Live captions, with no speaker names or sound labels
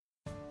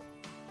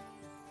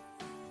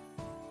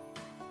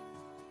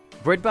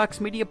Breadbox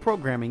Media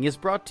programming is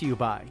brought to you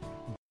by...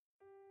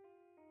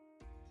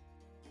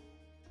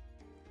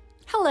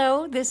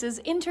 Hello, this is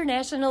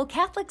international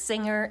Catholic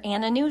singer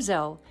Anna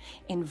Nuzzo,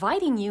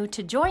 inviting you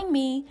to join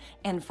me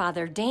and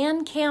Father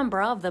Dan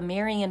Cambra of the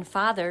Marian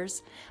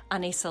Fathers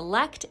on a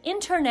select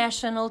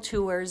international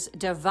tour's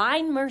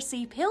Divine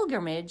Mercy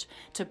pilgrimage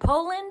to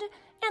Poland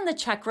and the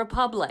Czech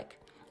Republic.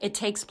 It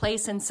takes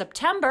place in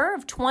September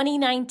of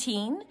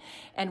 2019,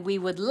 and we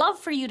would love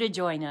for you to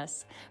join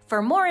us.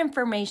 For more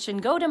information,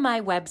 go to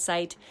my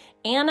website,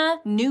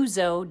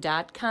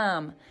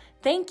 annanuzzo.com.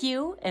 Thank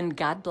you, and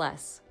God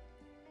bless.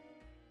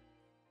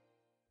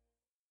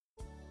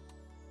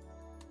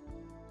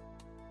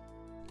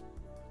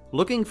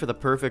 Looking for the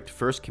perfect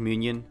First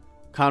Communion,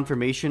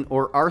 Confirmation,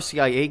 or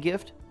RCIA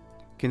gift?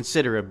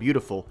 Consider a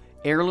beautiful,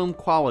 heirloom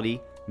quality,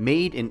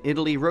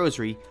 made-in-Italy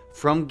rosary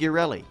from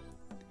Ghirelli.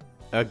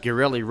 A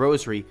Ghirelli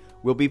rosary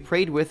will be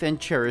prayed with and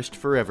cherished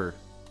forever,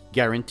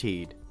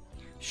 guaranteed.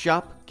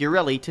 Shop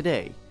Ghirelli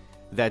today.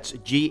 That's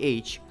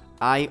GHIRELLI.com.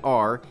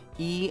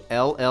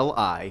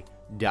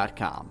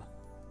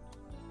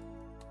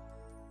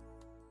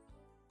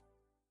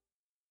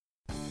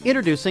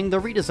 Introducing the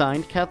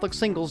redesigned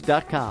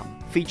CatholicSingles.com,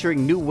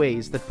 featuring new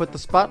ways that put the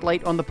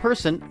spotlight on the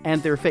person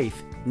and their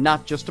faith,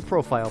 not just a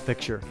profile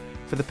picture.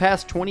 For the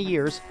past 20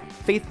 years,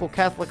 faithful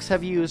Catholics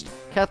have used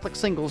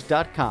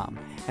CatholicSingles.com,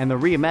 and the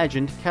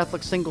reimagined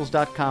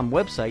CatholicSingles.com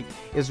website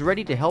is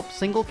ready to help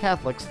single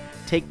Catholics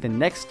take the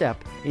next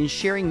step in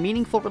sharing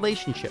meaningful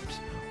relationships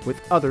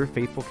with other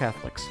faithful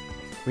Catholics.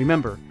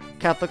 Remember,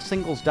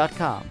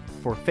 CatholicSingles.com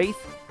for faith,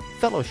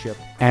 fellowship,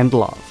 and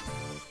love.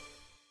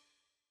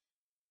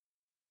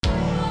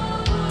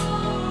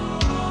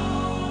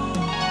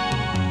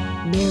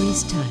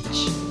 Mary's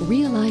Touch.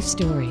 Real-life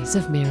stories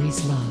of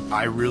Mary's love.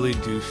 I really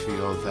do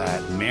feel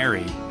that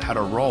Mary had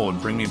a role in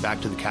bringing me back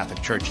to the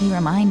Catholic Church. He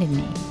reminded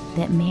me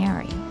that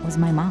Mary was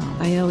my mom.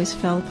 I always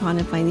fell upon,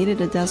 if I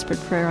needed a desperate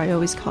prayer, I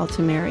always called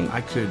to Mary.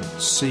 I could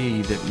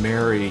see that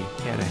Mary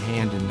had a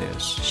hand in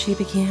this. She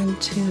began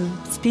to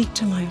speak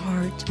to my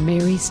heart.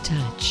 Mary's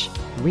Touch.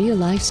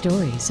 Real-life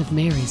stories of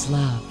Mary's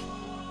love.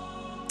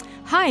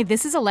 Hi,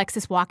 this is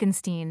Alexis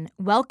Walkenstein.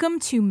 Welcome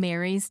to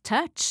Mary's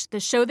Touch,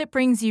 the show that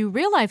brings you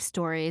real-life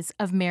stories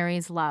of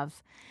Mary's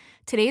love.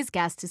 Today's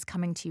guest is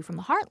coming to you from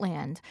the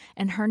Heartland,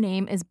 and her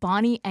name is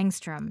Bonnie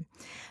Engstrom.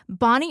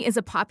 Bonnie is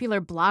a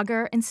popular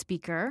blogger and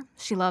speaker.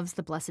 She loves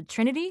the Blessed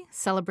Trinity,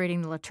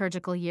 celebrating the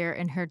liturgical year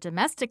in her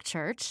domestic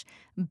church,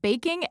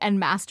 baking, and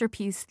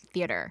masterpiece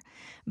theater.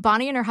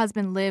 Bonnie and her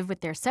husband live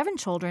with their 7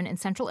 children in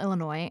central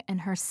Illinois,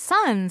 and her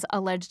son's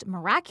alleged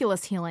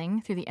miraculous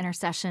healing through the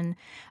intercession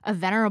of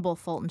Venerable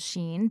Fulton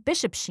Sheen,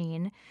 Bishop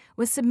Sheen,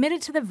 was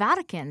submitted to the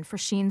Vatican for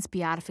Sheen's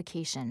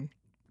beatification.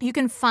 You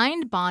can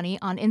find Bonnie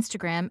on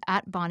Instagram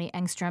at Bonnie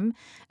Engstrom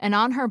and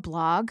on her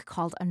blog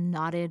called A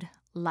Knotted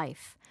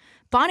Life.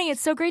 Bonnie,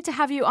 it's so great to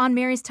have you on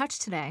Mary's Touch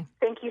today.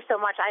 Thank you so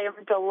much. I am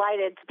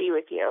delighted to be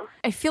with you.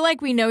 I feel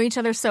like we know each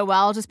other so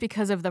well just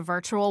because of the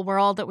virtual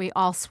world that we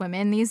all swim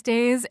in these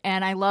days.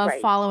 And I love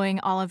following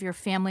all of your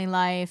family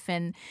life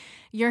and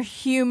your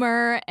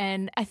humor.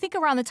 And I think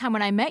around the time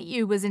when I met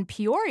you was in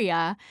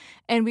Peoria,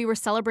 and we were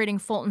celebrating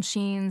Fulton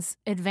Sheen's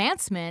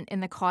advancement in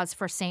the cause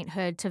for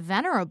sainthood to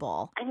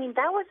venerable. I mean,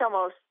 that was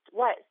almost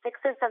 6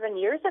 or 7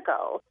 years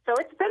ago. So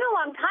it's been a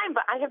long time,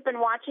 but I have been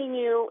watching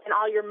you and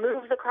all your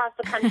moves across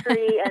the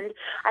country, and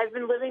I've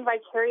been living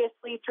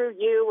vicariously through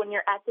you when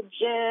you're at the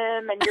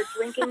gym and you're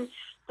drinking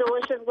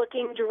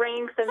delicious-looking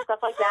drinks and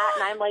stuff like that,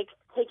 and I'm like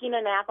taking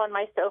a nap on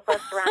my sofa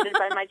surrounded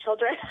by my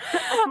children.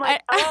 I'm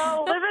like,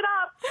 live it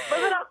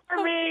up for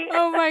me.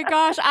 Oh my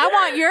gosh, I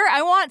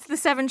want the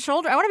 7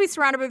 children. I want to be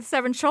surrounded with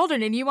 7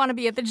 children, and you want to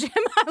be at the gym.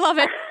 I love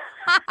it.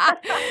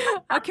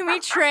 Can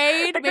we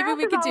trade? Maybe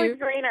we could do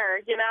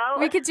greener, you know?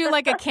 We could do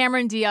like a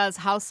Cameron Diaz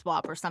house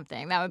swap or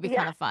something. That would be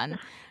kind of fun.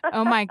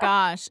 Oh my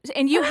gosh.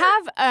 And you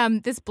have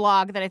this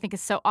blog that I think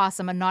is so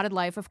awesome, A Knotted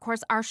Life. Of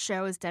course, our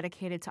show is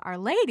dedicated to Our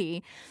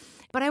Lady.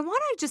 But I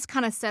want to just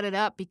kind of set it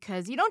up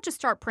because you don't just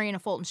start praying to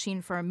Fulton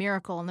Sheen for a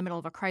miracle in the middle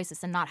of a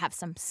crisis and not have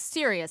some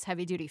serious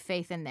heavy-duty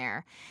faith in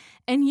there.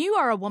 And you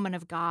are a woman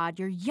of God.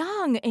 You're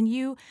young, and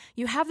you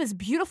have this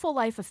beautiful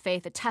life of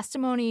faith, a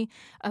testimony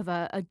of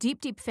a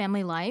deep, deep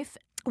family life.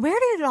 Where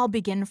did it all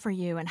begin for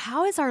you, and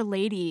how has Our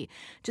Lady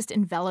just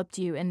enveloped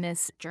you in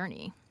this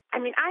journey? I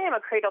mean, I am a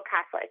cradle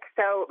Catholic,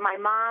 so my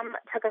mom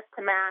took us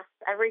to Mass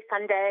every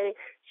Sunday.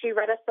 She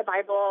read us the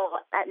Bible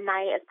at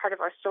night as part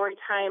of our story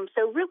time.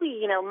 So really,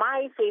 you know,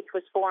 my faith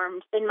was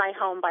formed in my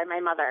home by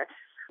my mother.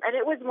 And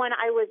it was when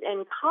I was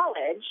in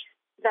college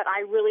that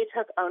I really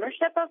took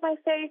ownership of my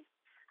faith.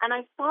 And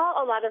I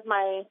saw a lot of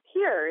my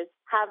peers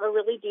have a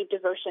really deep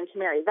devotion to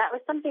Mary. That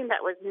was something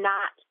that was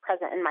not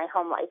present in my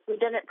home life. We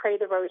didn't pray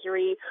the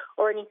rosary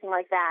or anything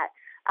like that.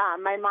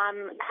 My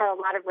mom had a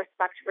lot of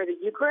respect for the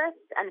Eucharist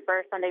and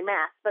for Sunday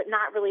Mass, but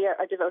not really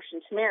a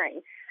devotion to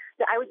Mary.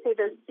 So I would say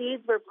those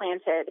seeds were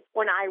planted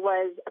when I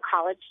was a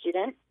college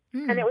student.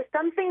 And it was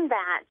something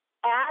that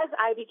as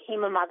I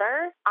became a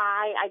mother,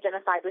 I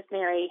identified with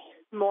Mary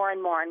more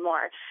and more and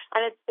more.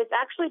 And it's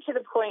actually to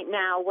the point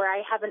now where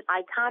I have an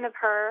icon of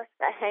her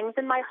that hangs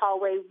in my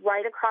hallway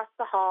right across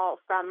the hall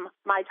from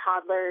my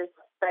toddler's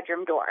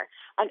bedroom door.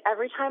 And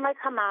every time I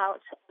come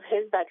out of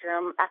his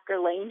bedroom after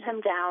laying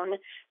him down,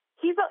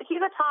 he's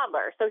a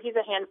toddler, so he's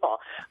a handful.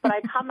 But I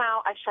come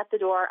out, I shut the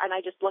door, and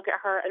I just look at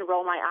her and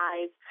roll my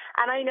eyes.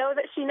 And I know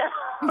that she knows.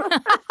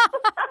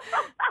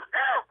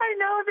 I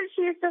know that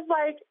she's just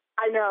like,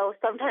 I know,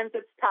 sometimes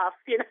it's tough,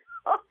 you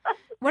know.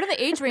 What are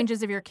the age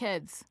ranges of your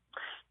kids?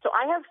 So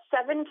I have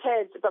 7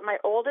 kids, but my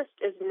oldest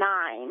is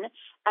 9,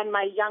 and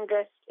my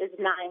youngest is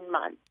 9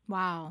 months.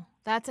 Wow,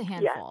 that's a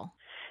handful.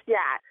 Yeah.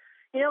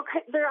 You know,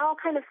 they're all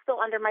kind of still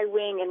under my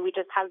wing, and we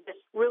just have this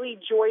really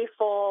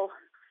joyful,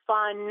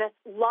 fun,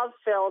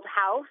 love-filled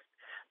house.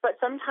 But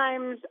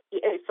sometimes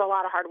it's a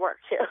lot of hard work,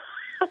 too.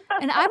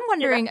 And I'm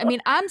wondering, I mean,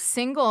 I'm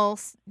single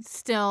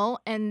still,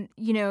 and,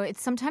 you know,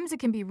 sometimes it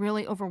can be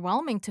really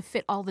overwhelming to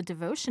fit all the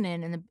devotion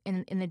in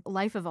the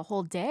life of a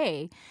whole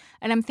day.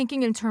 And I'm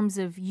thinking in terms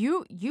of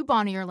you,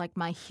 Bonnie, are like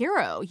my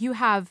hero. You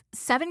have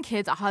 7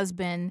 kids, a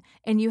husband,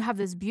 and you have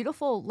this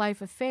beautiful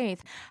life of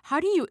faith. How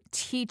do you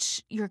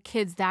teach your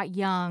kids that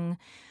young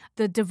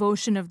the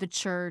devotion of the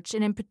church,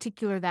 and in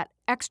particular that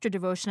extra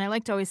devotion? I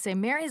like to always say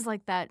Mary's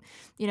like that,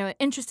 you know,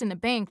 interest in the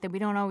bank that we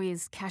don't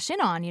always cash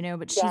in on, you know,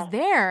 but she's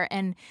there.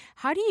 And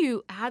how do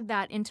you add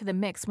that into the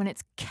mix when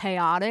it's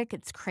chaotic,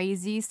 it's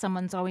crazy,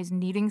 someone's always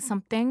needing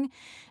something,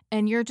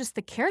 and you're just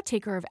the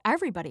caretaker of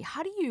everybody?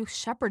 How do you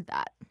shepherd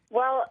that?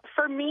 Well,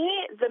 for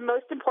me, the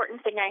most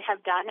important thing I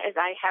have done is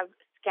I have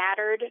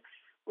scattered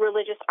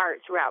religious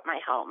art throughout my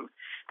home.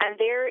 And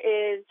there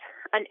is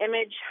an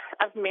image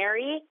of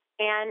Mary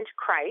and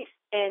Christ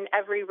in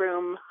every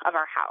room of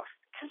our house.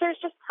 Because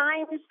there's just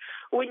times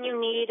when you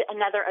need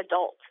another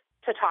adult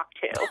to talk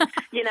to,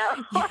 you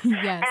know?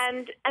 Yes.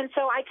 And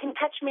so I can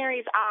catch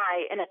Mary's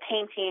eye in a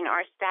painting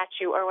or a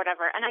statue or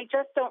whatever, and I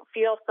just don't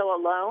feel so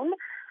alone.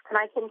 And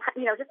I can,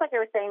 you know, just like I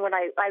was saying, when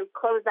I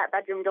close that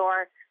bedroom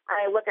door,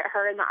 I look at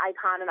her in the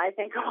icon and I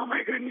think, oh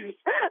my goodness.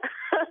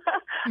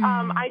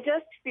 I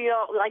just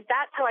feel like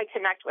that's how I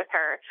connect with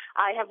her.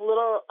 I have a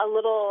little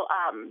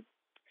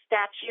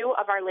statue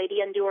of Our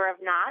Lady Undoer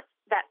of Knots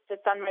that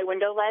sits on my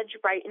window ledge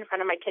right in front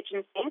of my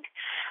kitchen sink.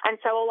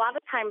 And so a lot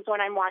of times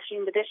when I'm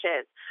washing the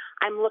dishes,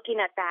 I'm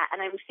looking at that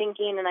and I'm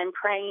thinking and I'm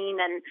praying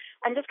and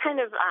just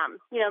kind of,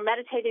 you know,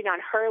 meditating on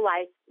her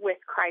life with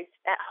Christ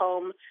at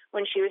home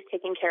when she was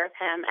taking care of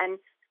him. And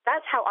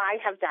that's how I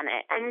have done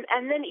it.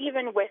 And then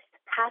even with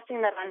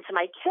passing that on to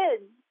my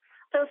kids,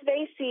 so if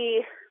they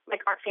see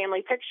like our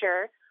family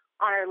picture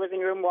on our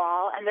living room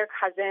wall and their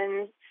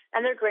cousins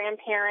and their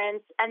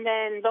grandparents and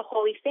then the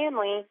Holy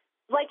Family,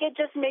 like it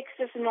just makes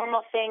this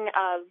normal thing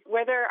of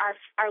whether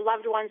our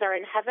loved ones are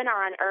in heaven or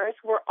on earth,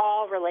 we're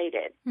all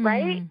related,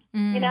 right?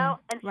 You know?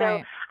 And so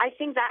I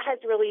think that has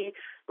really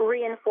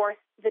reinforced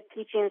the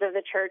teachings of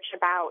the church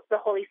about the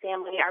Holy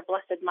Family, our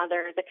Blessed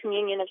Mother, the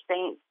communion of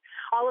saints,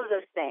 all of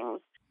those things.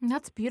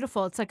 That's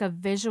beautiful. It's like a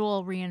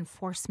visual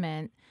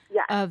reinforcement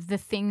of the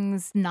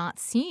things not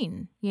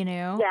seen, you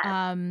know?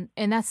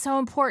 And that's so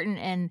important.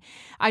 And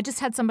I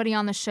just had somebody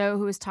on the show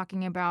who was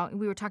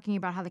we were talking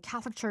about how the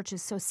Catholic Church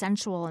is so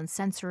sensual and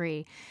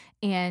sensory.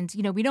 And,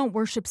 you know, we don't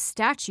worship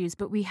statues,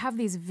 but we have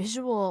these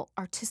visual,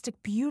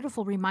 artistic,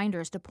 beautiful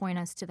reminders to point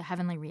us to the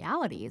heavenly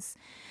realities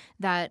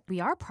that we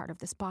are part of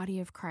this body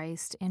of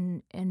Christ.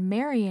 And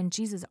Mary and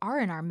Jesus are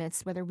in our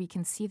midst, whether we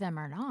can see them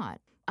or not.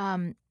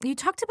 You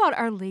talked about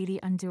Our Lady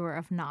Undoer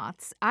of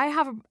Knots. I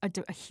have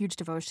a huge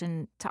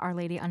devotion to Our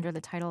Lady under the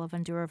title of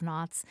Undoer of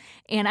Knots.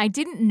 And I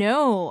didn't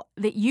know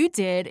that you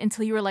did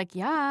until you were like,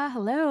 yeah,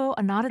 hello,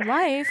 a knotted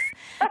life.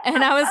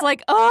 And I was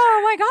like,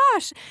 oh my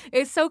gosh,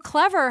 it's so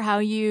clever how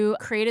you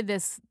created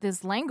this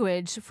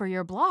language for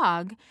your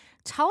blog.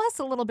 Tell us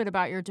a little bit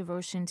about your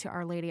devotion to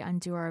Our Lady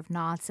Undoer of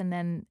Knots and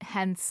then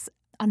hence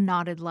a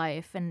knotted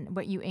life and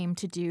what you aim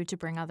to do to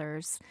bring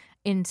others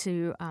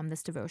into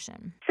this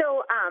devotion.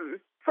 So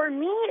for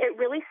me, it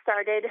really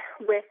started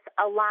with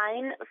a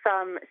line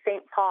from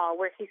St. Paul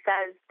where he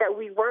says that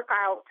we work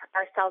out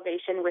our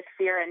salvation with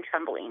fear and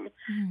trembling.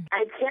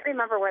 I can't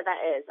remember where that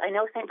is. I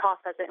know St.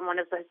 Paul says it in one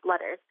of his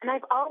letters. And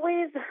I've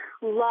always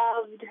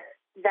loved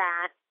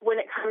that when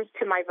it comes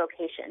to my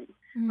vocation.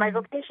 My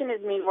vocation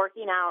is me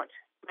working out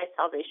my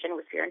salvation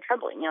with fear and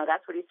trembling. You know,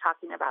 that's what he's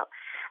talking about.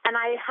 And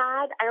I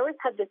always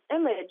had this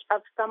image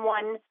of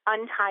someone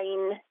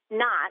untying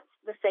knots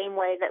the same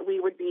way that we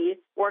would be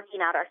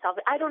working out our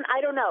salvation.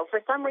 I don't know.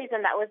 For some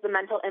reason, that was the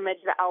mental image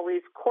that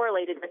always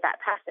correlated with that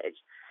passage.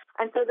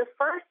 And so the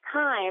first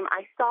time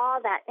I saw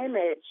that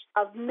image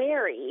of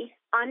Mary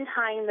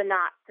untying the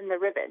knots and the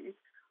ribbons,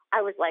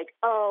 I was like,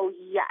 oh,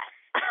 yes.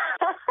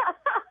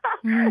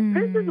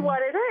 This is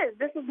what it is.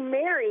 This is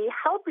Mary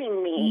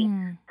helping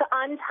me to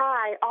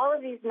untie all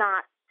of these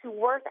knots to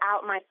work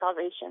out my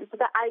salvation so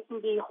that I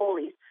can be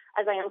holy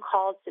as I am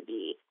called to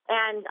be.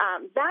 And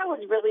that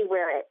was really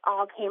where it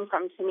all came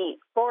from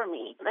for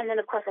me. And then,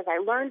 of course, as I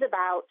learned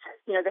about,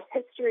 you know, the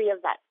history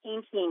of that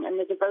painting and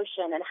the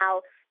devotion and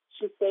how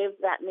she saved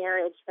that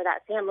marriage for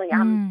that family.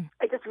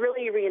 It just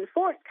really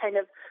reinforced kind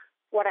of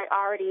what I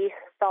already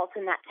felt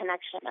in that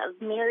connection of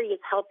Mary is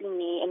helping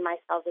me in my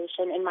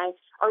salvation,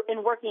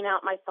 in working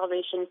out my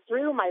salvation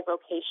through my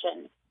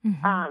vocation.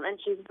 And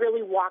she's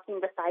really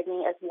walking beside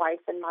me as wife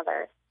and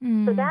mother.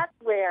 So that's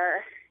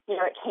where,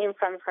 it came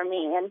from for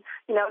me. And,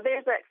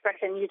 there's the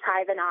expression, you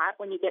tie the knot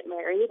when you get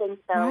married. And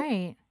so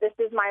This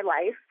is my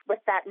life with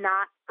that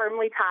knot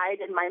firmly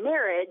tied in my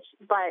marriage.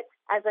 But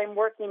as I'm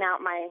working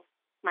out my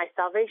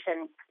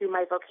salvation through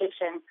my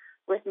vocation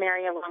with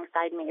Mary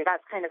alongside me,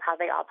 that's kind of how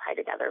they all tie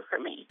together for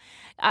me.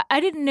 I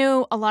didn't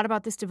know a lot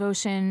about this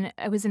devotion.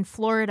 I was in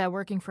Florida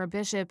working for a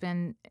bishop,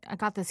 and I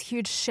got this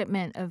huge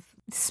shipment of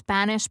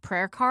Spanish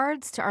prayer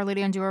cards to Our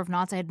Lady Undoer of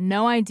Knots. I had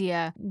no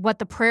idea what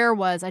the prayer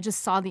was. I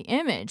just saw the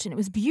image, and it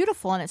was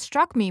beautiful, and it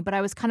struck me, but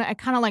I kind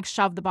of like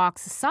shoved the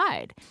box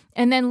aside.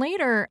 And then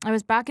later, I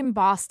was back in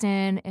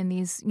Boston, and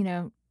these,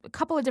 a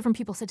couple of different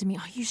people said to me,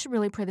 oh, you should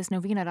really pray this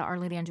novena to Our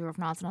Lady Undoer of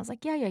Knots. And I was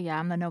like, yeah,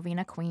 I'm the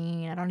novena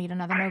queen. I don't need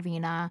another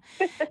novena.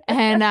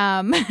 And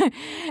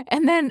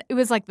and then it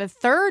was like the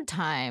third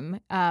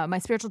time, my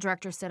spiritual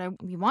director said,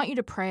 we want you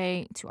to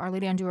pray to Our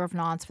Lady Undoer of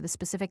Knots for the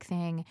specific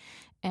thing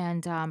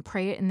and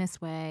pray it in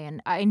this way.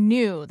 And I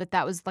knew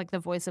that was like the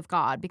voice of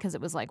God because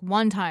it was like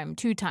 1 time,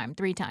 2 time,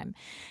 3 time.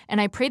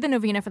 And I prayed the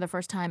novena for the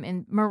first time,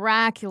 and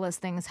miraculous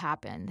things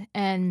happened.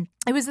 And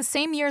it was the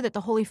same year that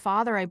the Holy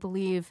Father, I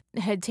believe,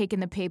 had taken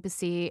the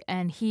papacy,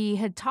 and he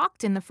had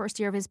talked in the first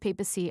year of his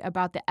papacy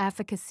about the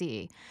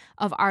efficacy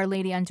of Our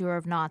Lady Undoer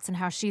of Knots and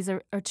how she's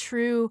a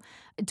true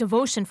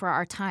devotion for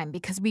our time,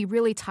 because we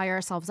really tie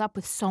ourselves up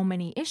with so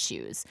many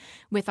issues,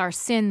 with our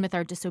sin, with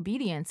our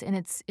disobedience. And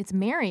it's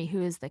Mary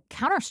who is the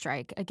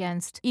counterstrike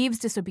against Eve's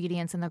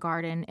disobedience in the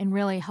garden and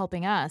really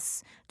helping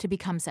us to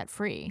become set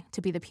free,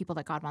 to be the people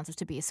that God wants us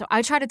to be. So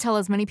I try to tell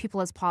as many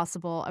people as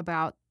possible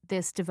about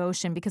this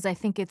devotion because I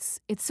think it's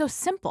so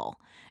simple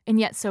and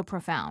yet so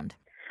profound.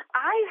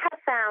 I have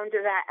found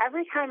that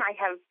every time I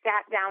have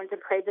sat down to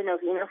pray the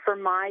novena for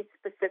my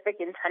specific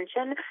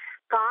intention,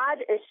 God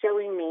is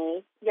showing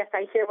me, yes,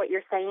 I hear what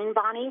you're saying,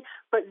 Bonnie,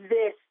 but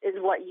this is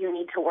what you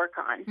need to work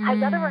on. Has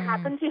that ever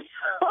happened to you?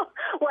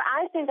 Where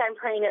I think I'm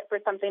praying it for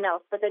something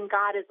else, but then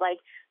God is like,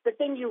 the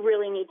thing you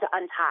really need to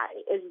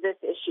untie is this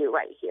issue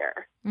right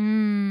here.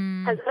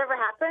 Has it ever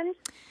happened?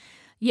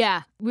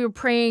 Yeah, we were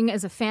praying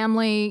as a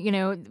family.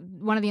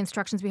 One of the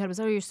instructions we had was,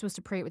 you're supposed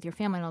to pray it with your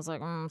family. And I was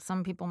like,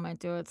 some people might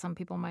do it, some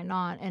people might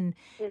not. And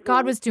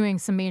God was doing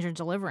some major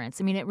deliverance.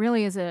 I mean, it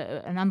really is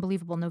an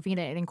unbelievable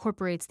novena. It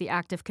incorporates the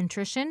act of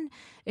contrition.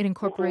 It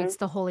incorporates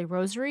the Holy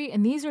Rosary.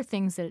 And these are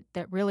things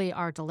that really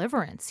are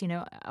deliverance.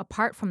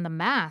 Apart from the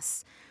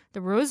Mass,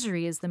 the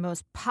Rosary is the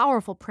most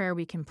powerful prayer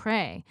we can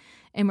pray,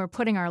 and we're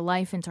putting our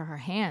life into her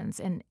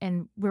hands,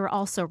 and we're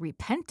also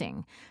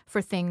repenting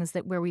for things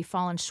where we've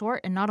fallen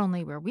short, and not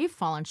only where we've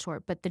fallen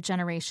short, but the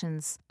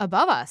generations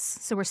above us.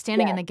 So we're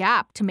standing in the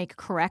gap to make a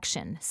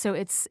correction. So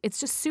it's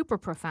just super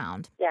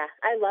profound. Yeah,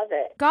 I love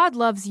it. God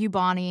loves you,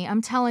 Bonnie.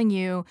 I'm telling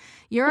you,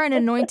 you're an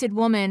anointed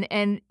woman,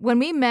 and when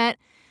we met,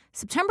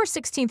 September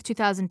 16th,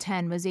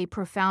 2010 was a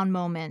profound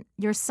moment.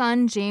 Your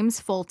son,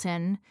 James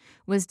Fulton,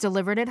 was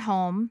delivered at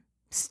home,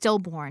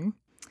 stillborn.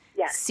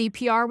 Yes.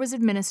 CPR was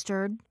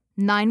administered.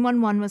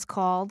 911 was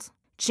called.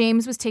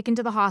 James was taken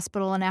to the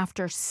hospital, and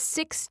after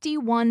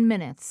 61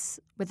 minutes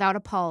without a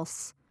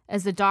pulse,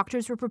 as the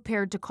doctors were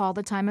prepared to call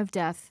the time of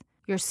death,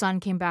 your son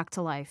came back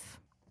to life.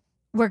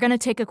 We're going to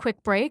take a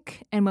quick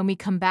break, and when we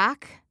come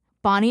back,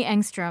 Bonnie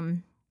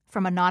Engstrom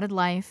from A Knotted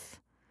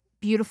Life,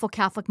 beautiful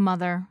Catholic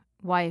mother,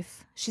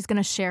 wife, she's going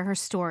to share her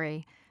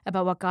story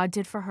about what God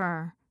did for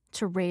her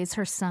to raise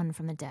her son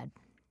from the dead.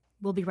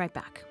 We'll be right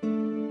back.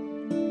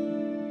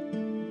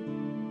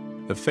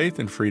 The Faith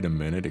and Freedom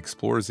Minute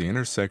explores the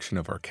intersection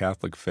of our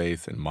Catholic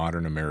faith and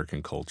modern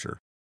American culture,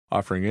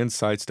 offering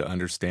insights to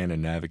understand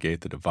and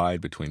navigate the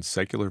divide between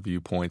secular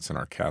viewpoints and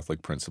our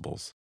Catholic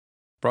principles.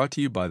 Brought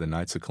to you by the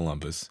Knights of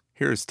Columbus,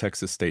 here is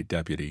Texas State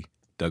Deputy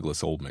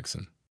Douglas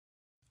Oldmixon.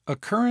 A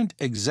current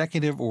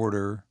executive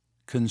order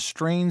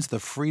constrains the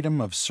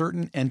freedom of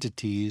certain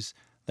entities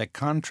that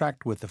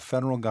contract with the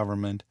federal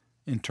government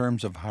in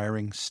terms of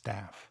hiring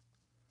staff.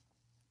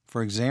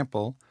 For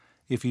example,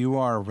 if you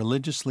are a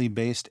religiously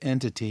based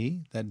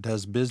entity that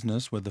does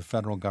business with the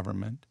federal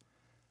government,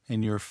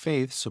 and your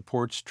faith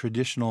supports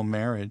traditional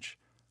marriage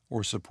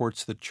or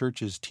supports the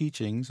Church's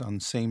teachings on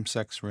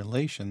same-sex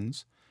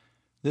relations,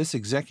 this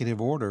executive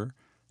order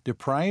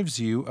deprives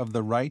you of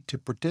the right to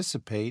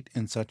participate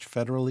in such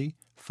federally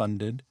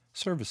funded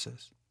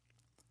services.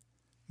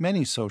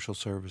 Many social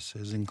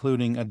services,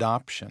 including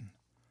adoption,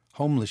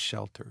 homeless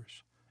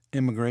shelters,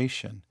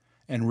 immigration,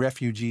 and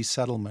refugee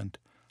settlement,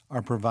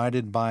 are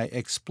provided by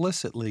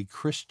explicitly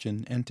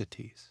Christian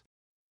entities.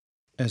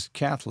 As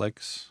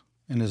Catholics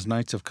and as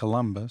Knights of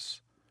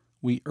Columbus,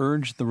 we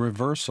urge the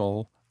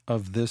reversal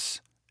of this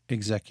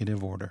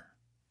executive order.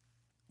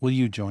 Will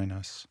you join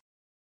us?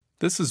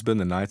 This has been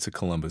the Knights of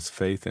Columbus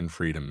Faith and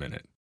Freedom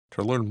Minute.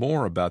 To learn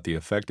more about the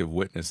effective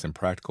witness and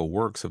practical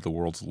works of the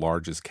world's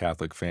largest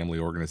Catholic family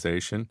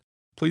organization,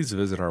 please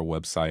visit our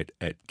website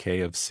at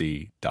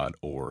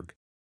kofc.org.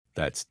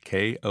 That's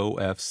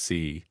kofc.org.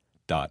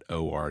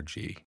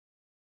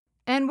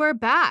 And we're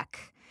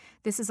back.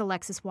 This is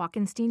Alexis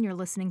Walkenstein. You're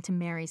listening to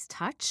Mary's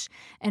Touch.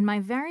 And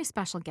my very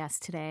special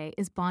guest today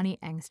is Bonnie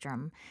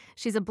Engstrom.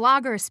 She's a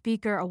blogger, a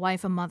speaker, a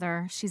wife, a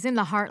mother. She's in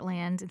the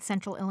Heartland in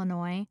Central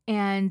Illinois.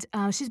 And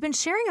she's been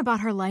sharing about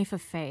her life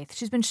of faith.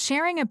 She's been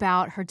sharing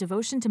about her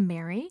devotion to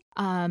Mary,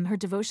 her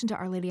devotion to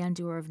Our Lady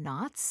Undoer of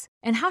Knots,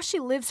 and how she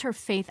lives her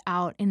faith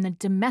out in the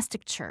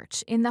domestic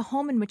church, in the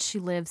home in which she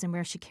lives and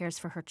where she cares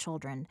for her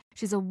children.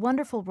 She's a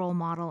wonderful role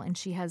model, and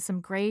she has some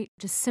great,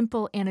 just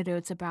simple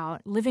anecdotes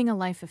about living a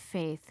life of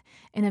faith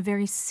in a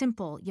very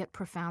simple yet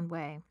profound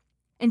way.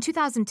 In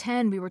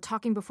 2010, we were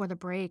talking before the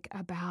break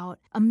about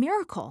a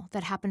miracle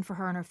that happened for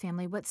her and her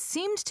family, what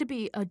seemed to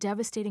be a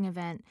devastating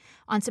event.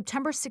 On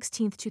September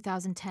 16th,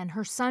 2010,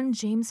 her son,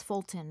 James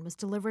Fulton, was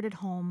delivered at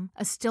home,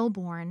 a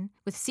stillborn,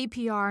 with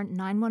CPR,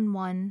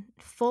 911,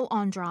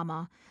 full-on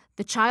drama.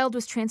 The child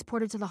was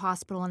transported to the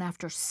hospital, and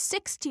after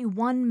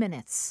 61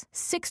 minutes,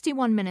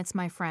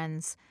 my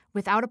friends,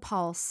 without a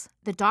pulse,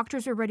 the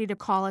doctors were ready to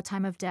call a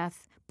time of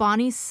death.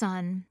 Bonnie's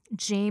son,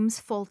 James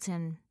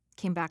Fulton,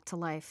 came back to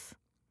life.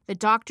 The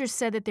doctors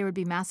said that there would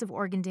be massive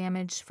organ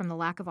damage from the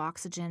lack of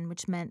oxygen,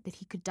 which meant that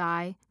he could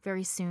die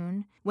very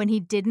soon. When he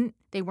didn't,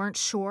 they weren't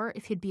sure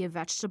if he'd be a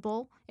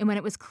vegetable. And when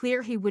it was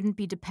clear he wouldn't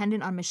be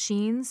dependent on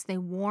machines, they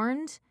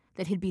warned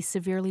that he'd be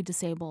severely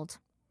disabled.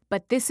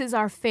 But this is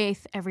our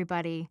faith,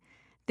 everybody.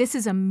 This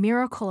is a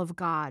miracle of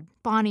God.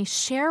 Bonnie,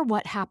 share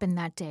what happened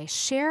that day.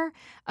 Share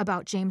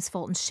about James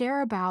Fulton.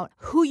 Share about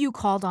who you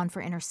called on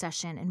for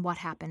intercession and what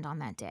happened on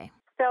that day.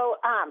 So,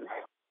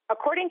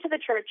 according to the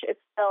church, it's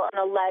still an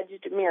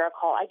alleged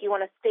miracle. I do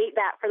want to state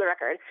that for the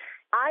record.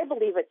 I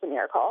believe it's a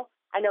miracle.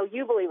 I know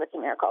you believe it's a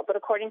miracle, but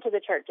according to the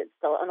church, it's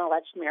still an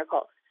alleged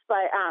miracle.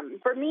 But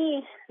for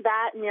me,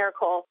 that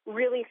miracle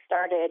really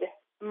started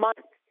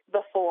months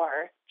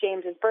before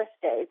James's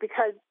birthday,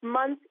 because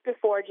months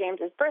before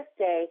James's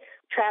birthday,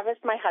 Travis,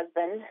 my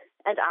husband,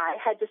 and I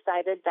had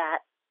decided that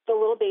the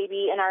little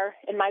baby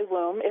in my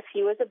womb, if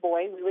he was a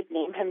boy, we would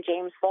name him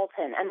James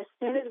Fulton. And as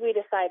soon as we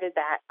decided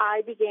that,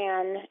 I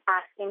began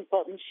asking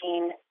Fulton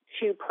Sheen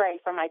to pray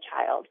for my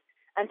child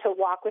and to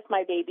walk with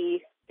my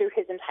baby through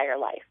his entire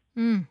life.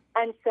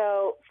 And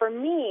so for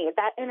me,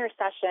 that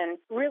intercession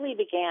really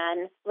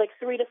began like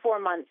 3 to 4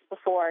 months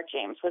before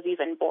James was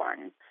even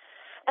born.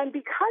 And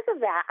because of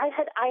that, I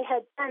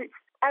had spent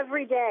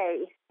every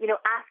day,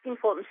 asking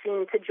Fulton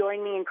Sheen to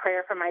join me in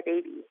prayer for my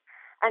baby.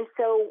 And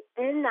so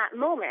in that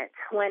moment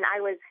when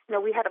I was,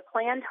 we had a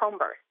planned home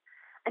birth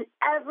and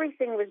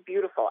everything was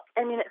beautiful.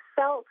 I mean, it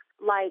felt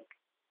like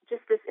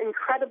just this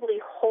incredibly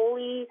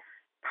holy,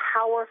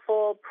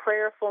 powerful,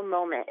 prayerful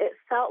moment. It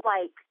felt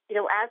like,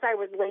 as I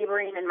was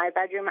laboring in my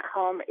bedroom at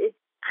home,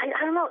 I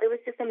don't know, it was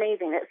just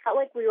amazing. It felt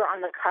like we were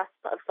on the cusp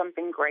of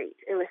something great.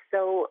 It was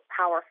so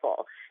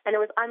powerful. And it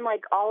was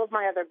unlike all of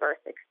my other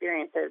birth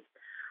experiences.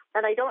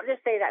 And I don't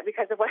just say that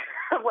because of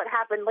what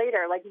happened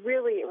later. Like,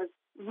 really, it was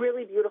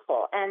really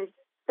beautiful. And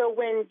so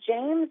when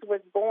James was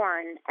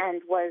born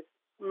and was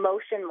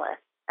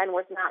motionless and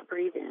was not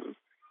breathing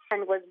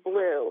and was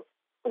blue,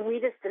 we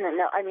just didn't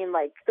know. I mean,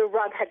 like, the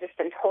rug had just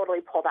been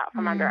totally pulled out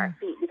from under our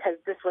feet because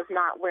this was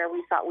not where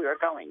we thought we were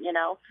going,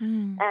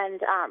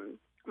 And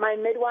my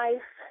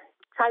midwife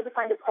tried to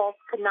find a pulse,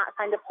 could not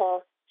find a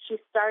pulse. She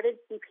started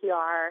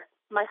CPR.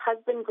 My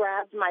husband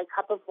grabbed my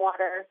cup of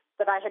water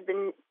that I had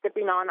been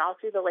sipping on all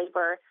through the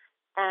labor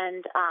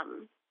and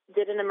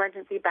did an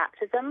emergency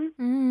baptism.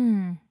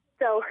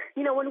 So,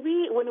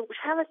 when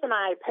Travis and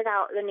I pick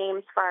out the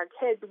names for our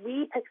kids,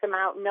 we pick them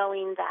out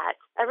knowing that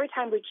every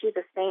time we choose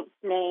a saint's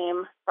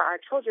name for our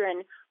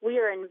children, we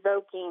are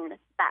invoking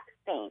that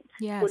saint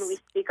when we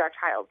speak our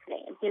child's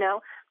name,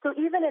 So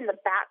even in the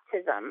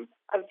baptism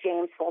of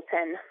James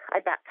Fulton, I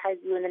baptize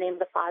you in the name of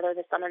the Father,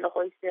 the Son, and the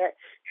Holy Spirit.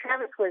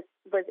 Travis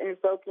was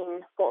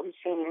invoking Fulton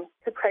Sheen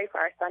to pray for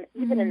our son,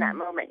 even in that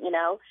moment,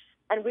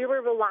 And we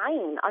were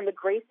relying on the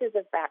graces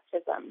of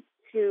baptism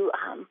to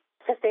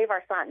save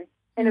our son.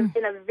 In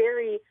a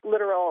very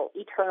literal,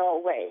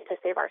 eternal way to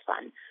save our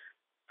son.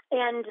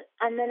 And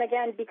then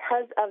again,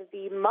 because of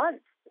the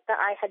months that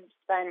I had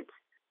spent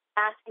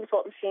asking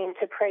Fulton Sheen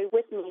to pray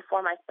with me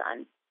for my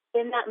son,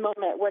 in that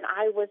moment when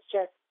I was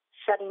just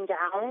shutting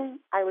down,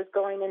 I was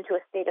going into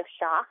a state of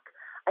shock.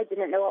 I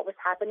didn't know what was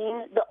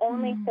happening. The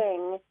only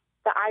thing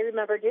that I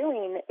remember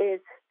doing is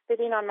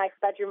sitting on my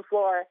bedroom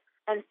floor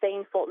and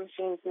saying Fulton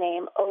Sheen's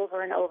name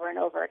over and over and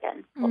over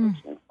again. Fulton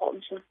Sheen,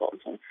 Fulton Sheen, Fulton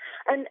Sheen.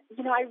 And,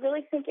 I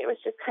really think it was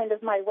just kind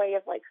of my way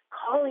of, like,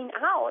 calling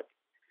out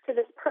to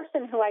this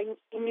person who I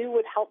knew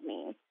would help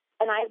me.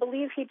 And I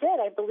believe he did.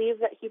 I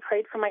believe that he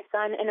prayed for my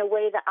son in a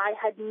way that I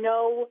didn't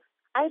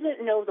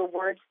know the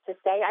words to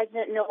say. I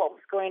didn't know what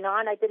was going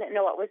on. I didn't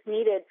know what was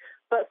needed.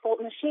 But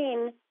Fulton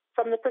Sheen,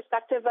 from the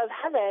perspective of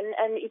heaven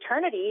and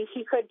eternity,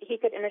 he could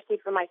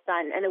intercede for my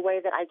son in a way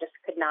that I just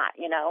could not,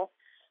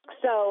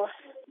 So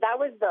that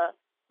was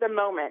the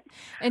moment.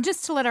 And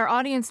just to let our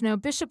audience know,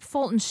 Bishop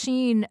Fulton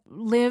Sheen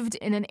lived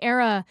in an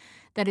era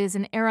that is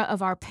an era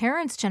of our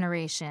parents'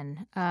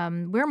 generation.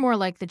 We're more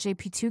like the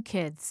JP2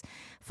 kids.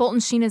 Fulton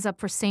Sheen is up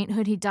for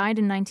sainthood. He died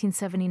in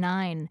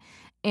 1979.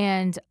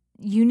 And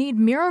you need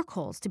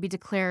miracles to be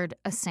declared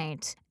a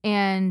saint.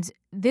 And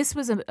this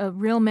was a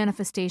real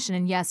manifestation.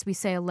 And yes, we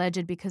say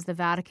alleged because the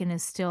Vatican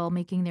is still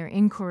making their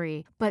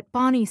inquiry. But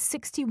Bonnie,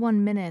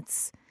 61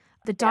 minutes.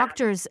 The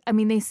doctors, I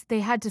mean, they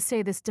had to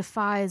say this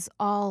defies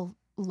all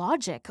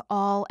logic,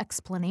 all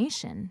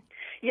explanation.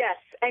 Yes.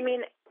 I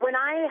mean, when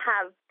I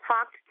have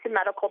talked to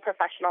medical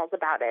professionals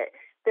about it,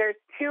 there's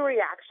two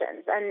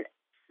reactions. And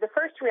the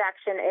first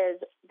reaction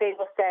is they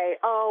will say,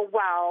 oh,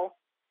 well,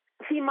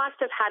 he must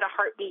have had a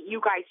heartbeat.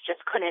 You guys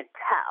just couldn't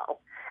tell.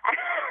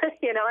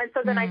 And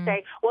so then I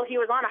say, well, he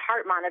was on a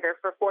heart monitor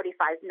for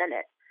 45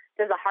 minutes.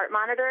 Does a heart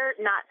monitor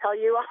not tell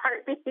you a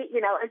heartbeat?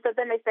 And so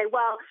then they say,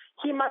 well,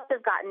 he must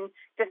have gotten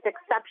just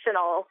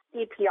exceptional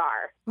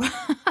CPR.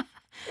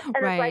 And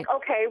right. It's like,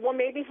 okay, well,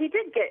 maybe he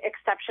did get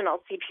exceptional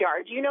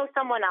CPR. Do you know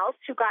someone else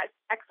who got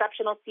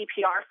exceptional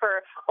CPR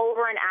for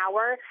over an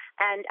hour?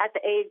 And at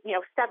the age,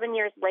 7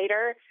 years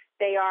later,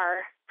 they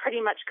are pretty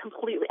much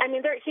completely,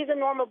 he's a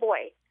normal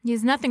boy.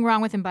 There's nothing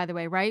wrong with him, by the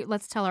way, right?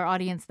 Let's tell our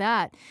audience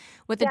that.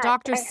 What the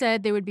doctors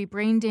said, there would be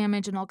brain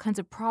damage and all kinds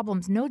of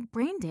problems. No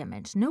brain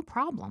damage, no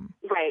problem.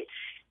 Right.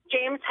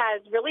 James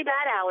has really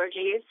bad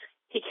allergies.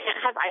 He can't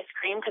have ice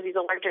cream because he's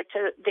allergic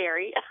to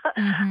dairy.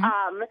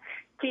 Mm-hmm.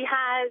 He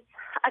has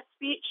a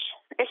speech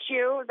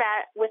issue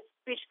that with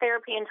speech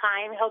therapy and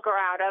time, he'll grow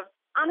out of.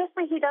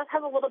 Honestly, he does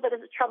have a little bit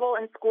of trouble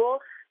in school,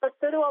 but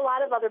so do a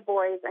lot of other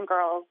boys and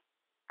girls.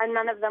 And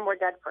none of them were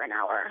dead for an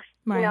hour,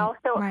 right,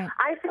 So right.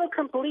 I feel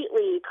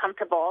completely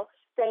comfortable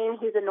saying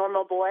he's a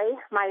normal boy.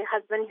 My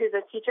husband, who's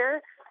a teacher,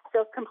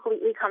 feels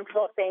completely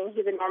comfortable saying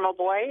he's a normal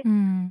boy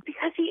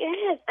because he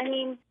is.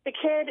 The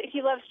kid,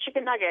 he loves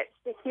chicken nuggets.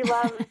 He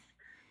loves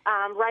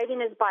riding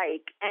his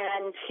bike,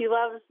 and he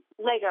loves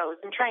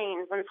Legos and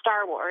trains and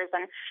Star Wars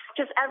and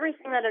just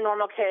everything that a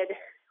normal kid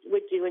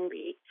would do and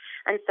be.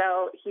 And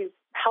so he's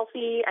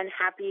healthy and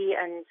happy,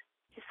 and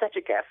he's such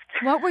a gift.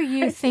 What were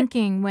you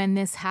thinking when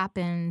this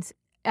happened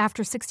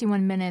after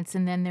 61 minutes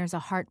and then there's a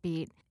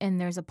heartbeat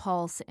and there's a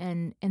pulse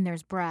and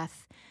there's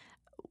breath?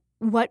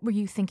 What were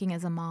you thinking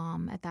as a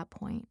mom at that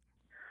point?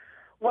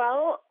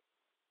 Well,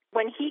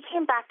 when he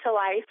came back to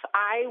life,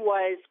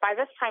 by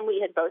this time we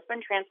had both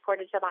been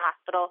transported to the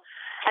hospital,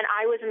 and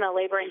I was in the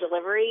labor and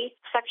delivery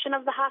section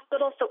of the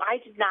hospital, so I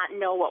did not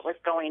know what was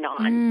going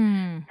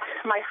on.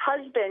 My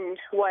husband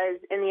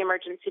was in the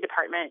emergency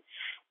department,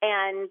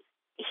 and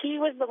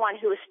he was the one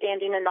who was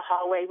standing in the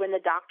hallway when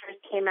the doctors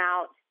came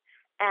out,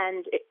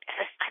 and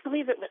I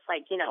believe it was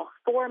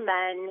 4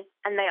 men,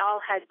 and they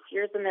all had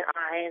tears in their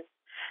eyes,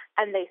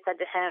 and they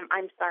said to him,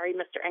 "I'm sorry,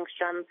 Mr.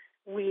 Engstrom,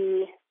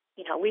 we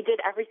did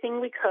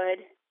everything we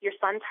could. Your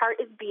son's heart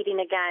is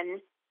beating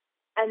again."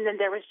 And then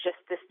there was just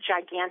this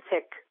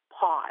gigantic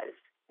pause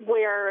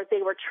where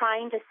they were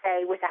trying to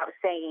say without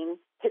saying,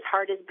 his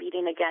heart is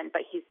beating again,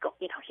 but he's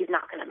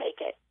not going to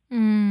make it.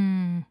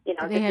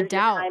 They had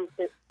doubt.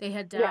 They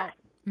had doubt. Yes.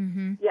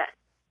 Mm-hmm. Yes.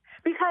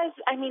 Because,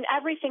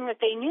 everything that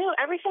they knew,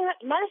 everything that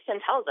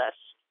medicine tells us,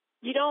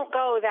 you don't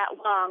go that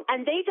long.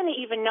 And they didn't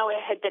even know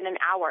it had been an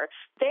hour.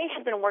 They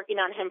had been working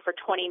on him for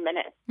 20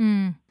 minutes.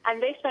 And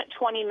they spent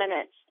 20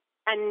 minutes,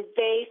 and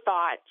they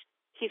thought,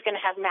 he's going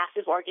to have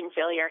massive organ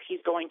failure.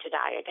 He's going to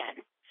die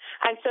again.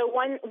 And so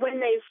when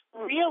they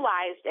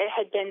realized it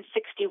had been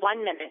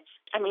 61 minutes,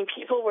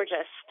 people were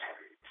just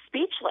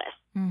speechless.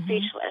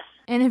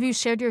 And have you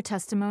shared your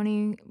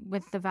testimony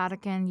with the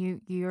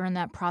Vatican? You're in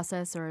that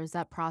process, or is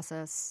that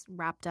process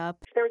wrapped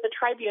up? There was a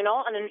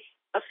tribunal and an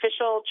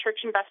official church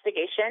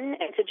investigation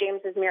into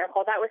James's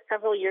miracle. That was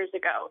several years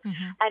ago.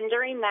 And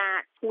during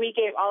that, we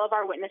gave all of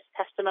our witness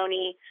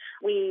testimony.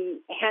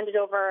 We handed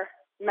over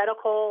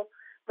medical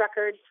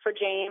records for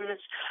James,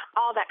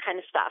 all that kind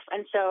of stuff.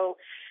 And so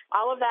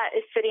all of that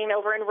is sitting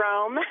over in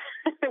Rome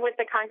with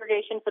the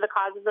Congregation for the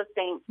Causes of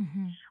Saints.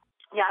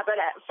 Yeah, but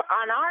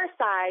on our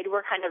side,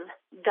 we're kind of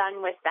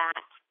done with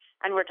that,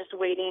 and we're just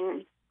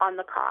waiting on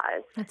the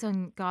cause. It's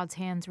in God's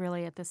hands,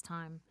 really, at this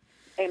time.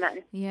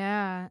 Amen.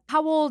 Yeah.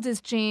 How old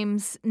is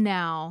James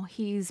now?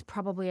 He's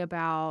probably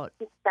about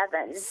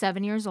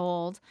 7 years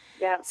old.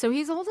 Yeah. So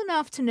he's old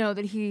enough to know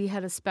that he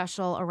had a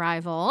special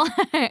arrival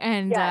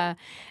and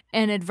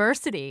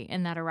adversity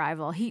in that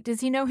arrival.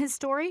 Does he know his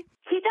story?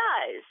 He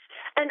does.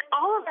 And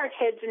all of our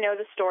kids know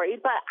the story,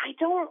 but I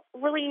don't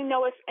really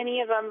know if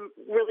any of them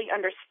really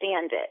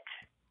understand it.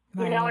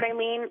 Right. You know what I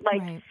mean?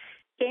 Right.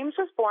 James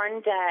was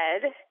born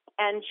dead,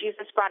 and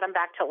Jesus brought him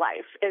back to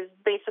life is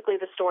basically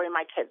the story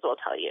my kids will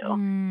tell you,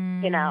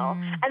 and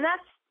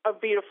that's a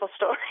beautiful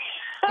story.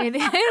 It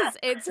is.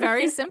 It's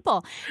very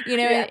simple.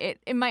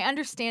 In my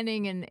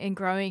understanding and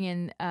growing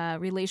in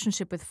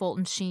relationship with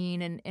Fulton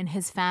Sheen and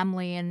his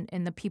family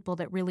and the people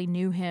that really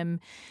knew him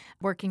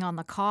working on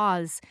the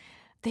cause,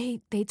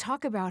 they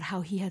talk about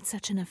how he had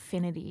such an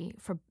affinity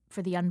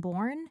for the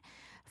unborn,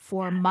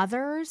 for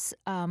mothers,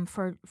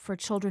 for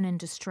children in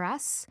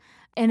distress.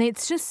 And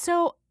it's just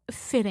so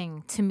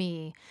fitting to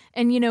me.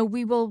 And, you know,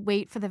 we will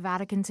wait for the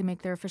Vatican to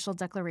make their official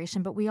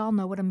declaration, but we all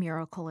know what a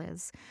miracle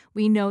is.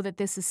 We know that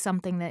this is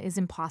something that is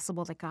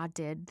impossible that God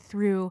did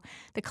through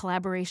the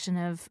collaboration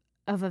of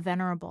a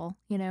venerable,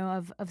 you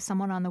know, of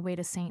someone on the way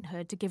to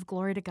sainthood, to give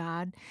glory to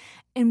God.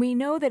 And we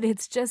know that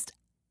it's just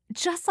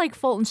like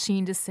Fulton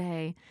Sheen to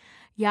say,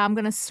 yeah, I'm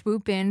going to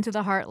swoop into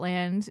the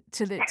heartland,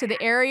 to the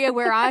area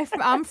where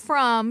I'm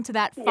from, to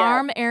that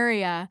farm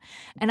area.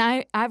 And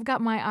I've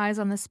got my eyes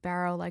on the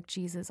sparrow like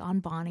Jesus,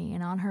 on Bonnie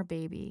and on her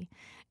baby.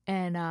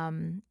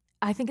 And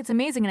I think it's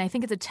amazing, and I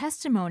think it's a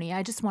testimony.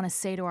 I just want to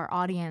say to our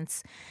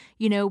audience,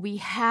 you know, we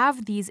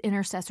have these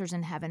intercessors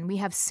in heaven. We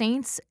have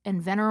saints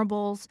and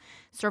venerables,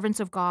 servants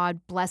of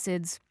God,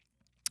 blesseds,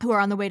 who are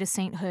on the way to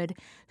sainthood,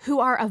 who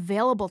are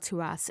available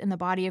to us in the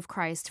body of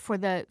Christ for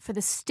the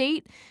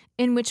state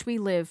in which we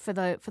live, for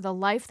the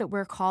life that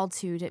we're called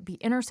to be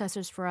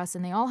intercessors for us,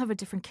 and they all have a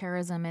different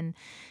charism.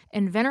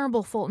 And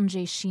Venerable Fulton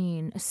J.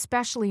 Sheen,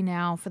 especially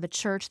now for the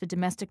church, the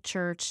domestic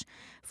church,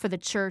 for the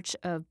church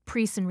of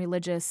priests and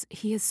religious,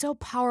 he is so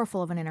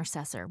powerful of an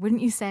intercessor,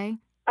 wouldn't you say?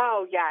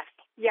 Oh, yes.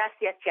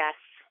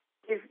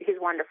 He's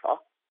wonderful.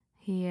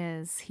 He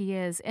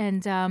is.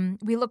 And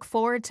we look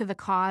forward to the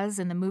cause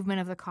and the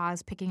movement of the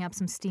cause picking up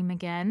some steam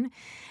again.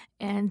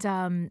 And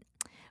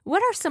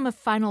what are some of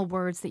final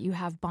words that you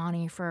have,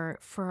 Bonnie, for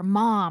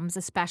moms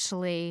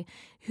especially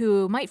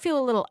who might feel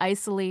a little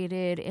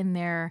isolated in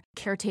their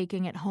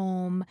caretaking at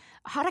home,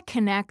 how to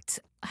connect,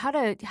 how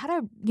to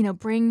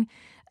bring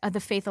the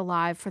faith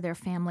alive for their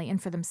family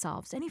and for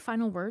themselves? Any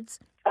final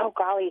words? Oh,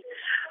 golly.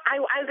 I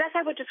guess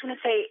I would just want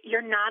to say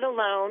you're not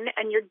alone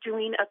and you're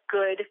doing a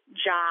good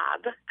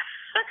job.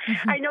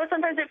 I know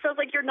sometimes it feels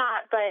like you're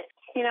not, but,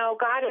 you know,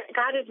 God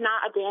has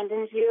not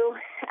abandoned you,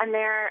 and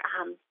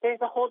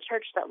there's a whole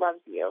church that loves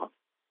you.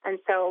 And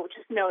so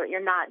just know that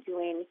you're not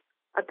doing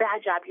a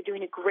bad job. You're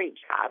doing a great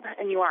job,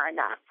 and you are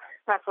enough.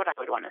 That's what I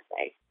would want to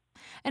say.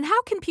 And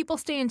how can people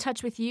stay in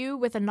touch with you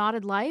with A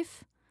Knotted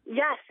Life?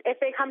 Yes, if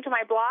they come to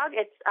my blog,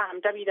 it's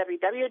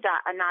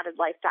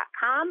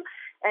www.aknottedlife.com,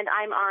 and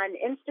I'm on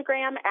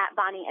Instagram at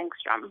Bonnie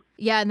Engstrom.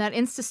 Yeah, and that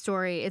Insta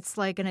story, it's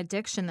like an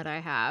addiction that I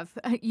have.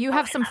 You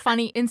have some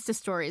funny Insta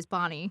stories,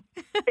 Bonnie.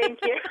 Thank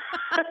you.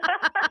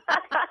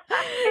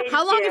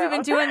 How long have you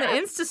been doing the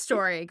Insta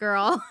story,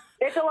 girl?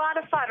 It's a lot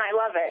of fun. I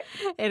love it.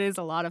 It is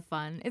a lot of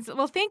fun.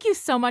 Well, thank you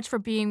so much for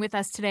being with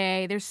us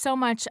today. There's so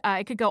much.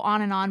 I could go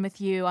on and on with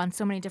you on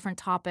so many different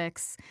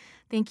topics.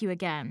 Thank you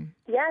again.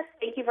 Yes,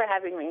 thank you for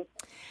having me.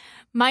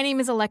 My name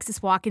is Alexis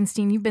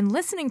Walkenstein. You've been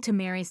listening to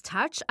Mary's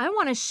Touch. I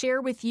want to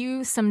share with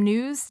you some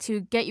news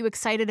to get you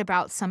excited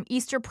about some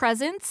Easter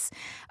presents.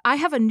 I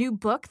have a new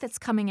book that's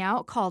coming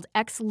out called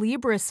Ex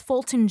Libris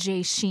Fulton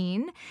J.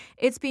 Sheen.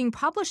 It's being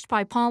published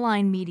by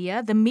Pauline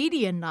Media, the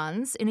Media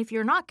Nuns, and if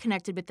you're not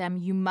connected with them,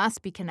 you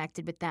must be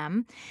connected with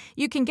them.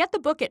 You can get the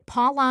book at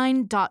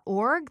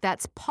pauline.org.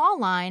 That's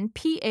Pauline,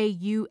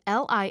 PAULINE.org,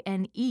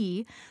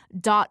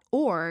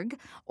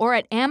 or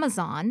at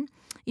Amazon.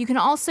 You can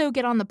also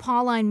get on the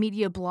Pauline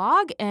Media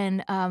blog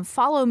and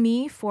follow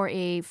me for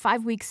a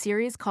 5-week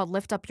series called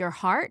Lift Up Your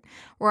Heart,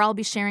 where I'll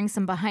be sharing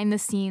some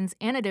behind-the-scenes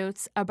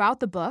anecdotes about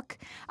the book.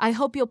 I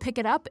hope you'll pick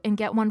it up and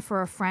get one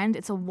for a friend.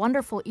 It's a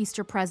wonderful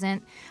Easter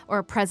present, or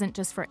a present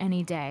just for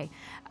any day.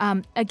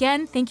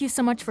 Again, thank you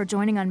so much for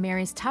joining on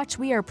Mary's Touch.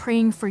 We are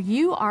praying for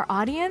you, our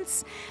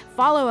audience.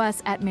 Follow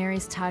us at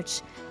Mary's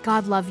Touch.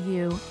 God love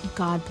you.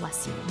 God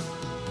bless you.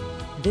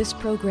 This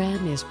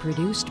program is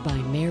produced by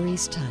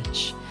Mary's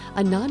Touch,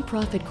 a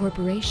nonprofit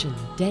corporation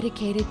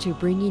dedicated to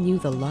bringing you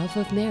the love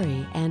of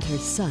Mary and her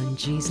son,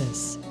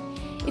 Jesus.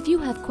 If you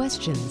have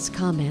questions,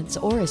 comments,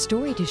 or a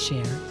story to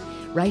share,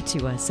 write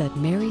to us at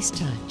Mary's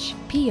Touch,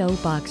 P.O.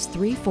 Box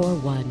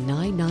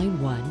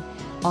 341991,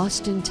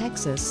 Austin,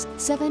 Texas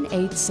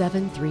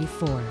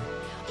 78734,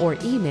 or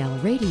email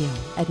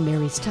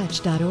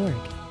radio@marystouch.org.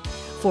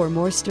 For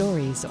more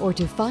stories or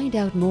to find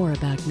out more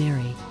about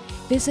Mary,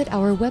 visit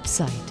our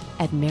website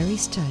at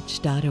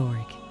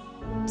marystouch.org.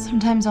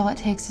 Sometimes all it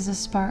takes is a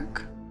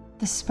spark.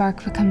 The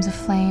spark becomes a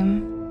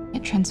flame.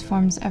 It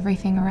transforms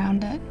everything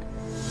around it.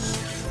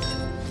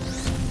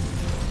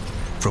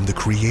 From the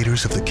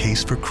creators of The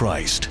Case for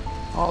Christ.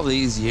 All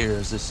these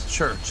years, this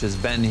church has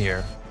been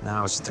here.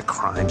 Now it's just a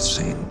crime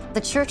scene.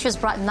 The church has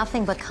brought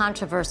nothing but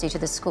controversy to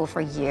the school for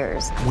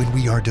years. When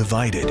we are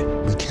divided,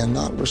 we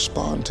cannot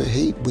respond to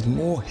hate with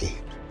more hate.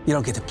 You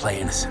don't get to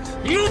play innocent.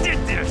 You did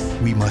this!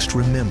 We must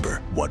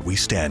remember what we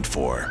stand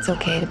for. It's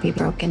okay to be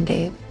broken,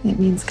 Dave. It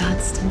means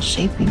God's still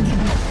shaping you.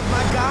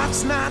 My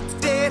God's not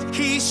dead.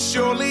 He's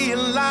surely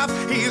alive.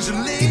 He's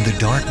living. In the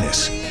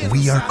darkness,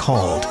 we are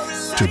called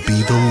to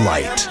be the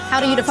light. How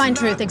do you define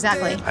truth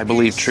exactly? I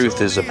believe truth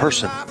is a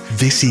person.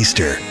 This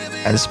Easter,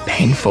 as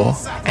painful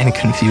and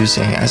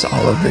confusing as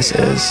all of this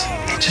is,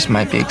 it just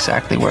might be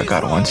exactly where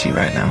God wants you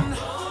right now.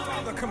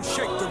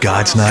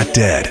 God's Not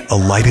Dead, A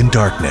Light in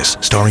Darkness,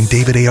 starring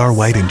David A.R.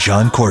 White and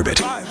John Corbett.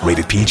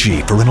 Rated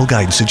PG. Parental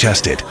guidance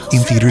suggested.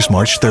 In theaters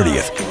March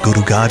 30th. Go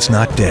to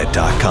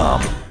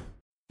godsnotdead.com.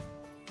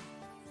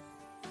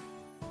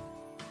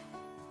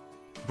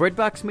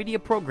 Breadbox Media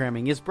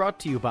programming is brought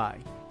to you by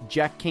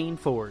Jack Kane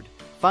Ford.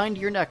 Find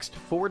your next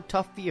Ford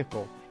Tough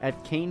vehicle at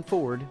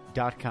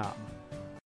caneford.com.